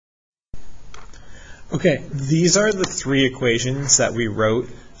Okay, these are the three equations that we wrote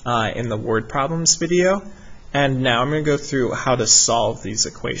in the word problems video, and now I'm going to go through how to solve these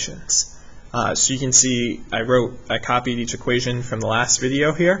equations. So you can see I copied each equation from the last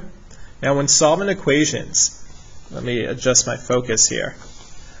video here. Now when solving equations, let me adjust my focus here.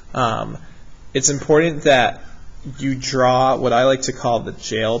 It's important that you draw what I like to call the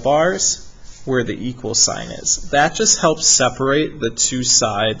jail bars where the equal sign is. That just helps separate the two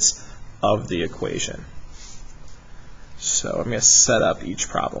sides of the equation. So I'm going to set up each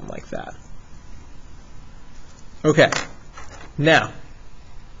problem like that. Okay, now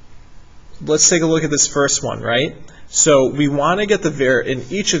let's take a look at this first one, right? So we want to get in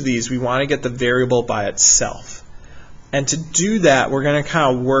each of these we want to get the variable by itself. And to do that, we're going to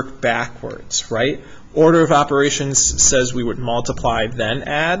kind of work backwards, right? Order of operations says we would multiply then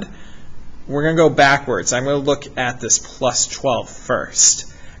add. We're going to go backwards. I'm going to look at this plus 12 first.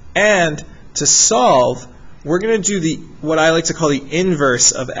 And to solve, we're going to do what I like to call the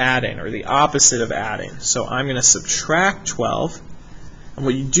inverse of adding, or the opposite of adding. So I'm going to subtract 12. And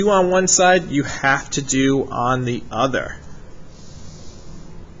what you do on one side, you have to do on the other.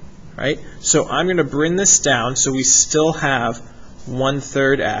 Right? So I'm going to bring this down so we still have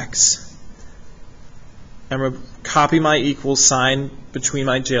 1/3 x. I'm going to copy my equal sign between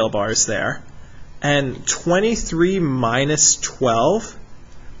my jail bars there. And 23 minus 12,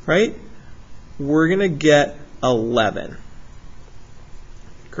 right? We're going to get 11.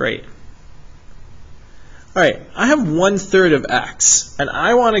 Great. All right, I have 1/3 of x, and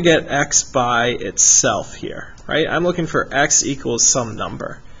I want to get x by itself here, right? I'm looking for x equals some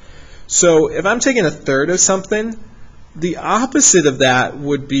number. So if I'm taking 1/3 of something, the opposite of that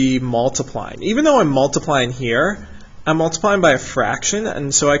would be multiplying. Even though I'm multiplying here, I'm multiplying by a fraction,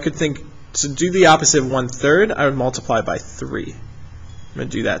 and so I could think to do the opposite of 1/3, I would multiply by 3. I'm going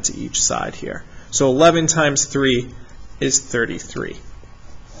to do that to each side here. So 11 times 3 is 33.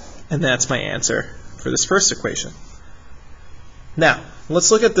 And that's my answer for this first equation. Now,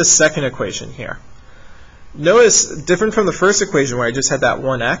 let's look at this second equation here. Notice, different from the first equation where I just had that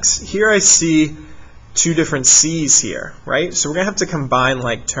 1x, here I see two different c's here, right? So we're going to have to combine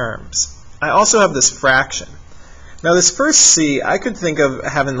like terms. I also have this fraction. Now this first c, I could think of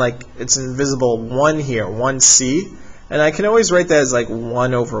having like, it's invisible 1 here, 1c, and I can always write that as like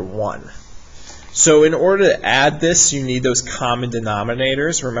 1/1. So in order to add this, you need those common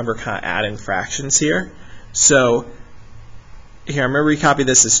denominators. Remember, kind of adding fractions here. So here, I'm going to recopy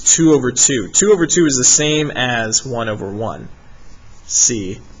this as 2/2. 2/2 is the same as 1/1,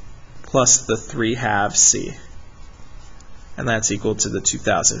 c, plus the 3/2 c. And that's equal to the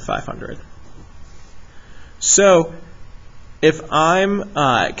 2,500. So if I'm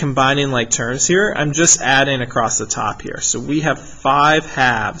combining like terms here, I'm just adding across the top here. So we have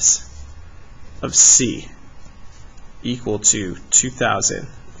 5/2 of c equal to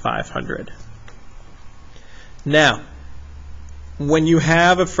 2,500. Now, when you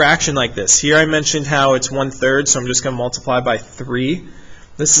have a fraction like this, here I mentioned how it's 1/3, so I'm just going to multiply by 3.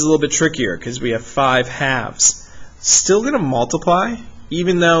 This is a little bit trickier because we have 5/2. Still going to multiply,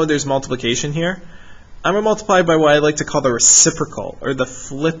 even though there's multiplication here. I'm going to multiply by what I like to call the reciprocal, or the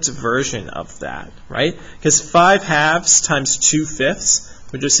flipped version of that, right? Because 5/2 times 2/5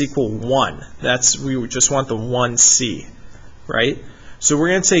 would just equal 1. We would just want the 1c, right? So we're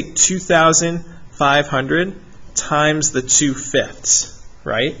going to take 2,500 times the 2/5,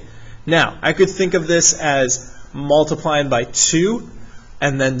 right? Now, I could think of this as multiplying by 2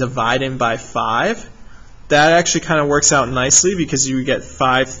 and then dividing by 5. That actually kind of works out nicely because you get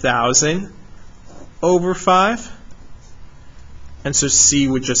 5,000 over 5, and so c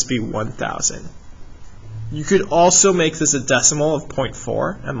would just be 1,000. You could also make this a decimal of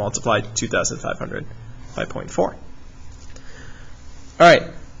 0.4 and multiply 2,500 by 0.4.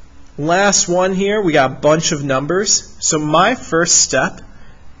 Alright, last one here. We got a bunch of numbers. So my first step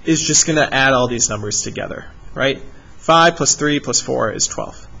is just going to add all these numbers together, right? 5 plus 3 plus 4 is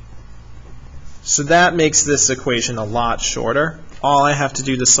 12. So that makes this equation a lot shorter. All I have to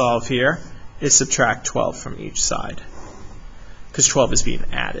do to solve here is subtract 12 from each side, because 12 is being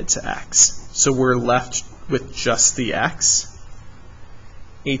added to x. So we're left with just the x.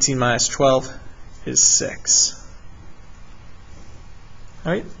 18 minus 12 is 6.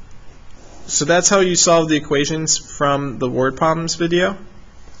 Alright, so that's how you solve the equations from the word problems video.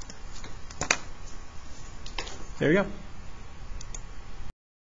 There you go.